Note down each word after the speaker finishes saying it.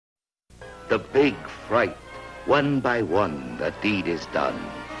the big fright. One by one, the deed is done.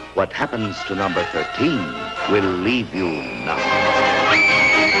 What happens to number 13 will leave you numb.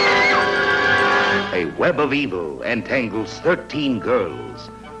 A web of evil entangles 13 girls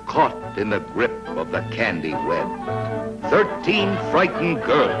caught in the grip of the candy web. 13 Frightened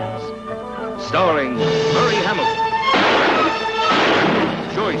Girls, starring Murray Hamilton,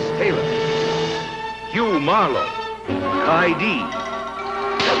 Joyce Taylor, Hugh Marlowe, Kai Dee,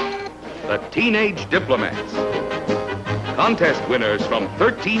 the Teenage Diplomats. Contest winners from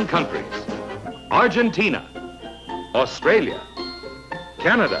 13 countries: Argentina, Australia,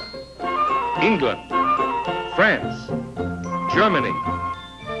 Canada, England, France, Germany,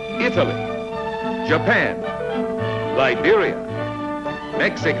 Italy, Japan, Liberia,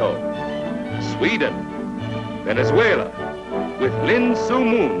 Mexico, Sweden, Venezuela, with Lin Soo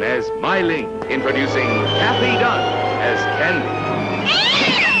Moon as Mai Ling, introducing Kathy Dunn as Candy.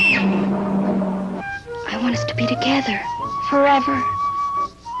 I want us to be together forever.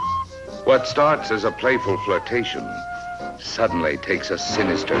 What starts as a playful flirtation suddenly takes a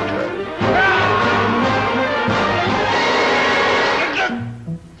sinister turn.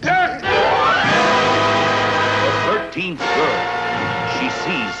 The 13th girl, she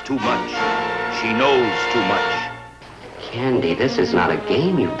sees too much. She knows too much. Candy, this is not a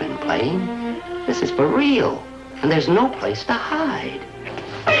game you've been playing. This is for real, and there's no place to hide.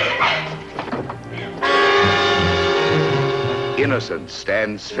 Innocence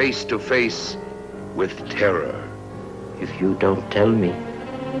stands face to face with terror. If you don't tell me,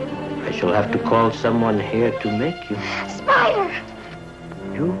 I shall have to call someone here to make you. Spider!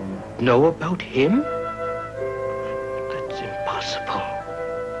 You know about him? That's impossible.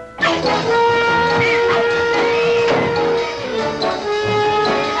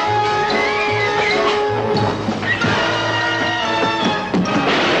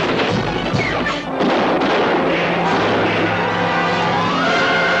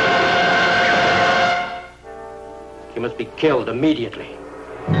 He must be killed immediately.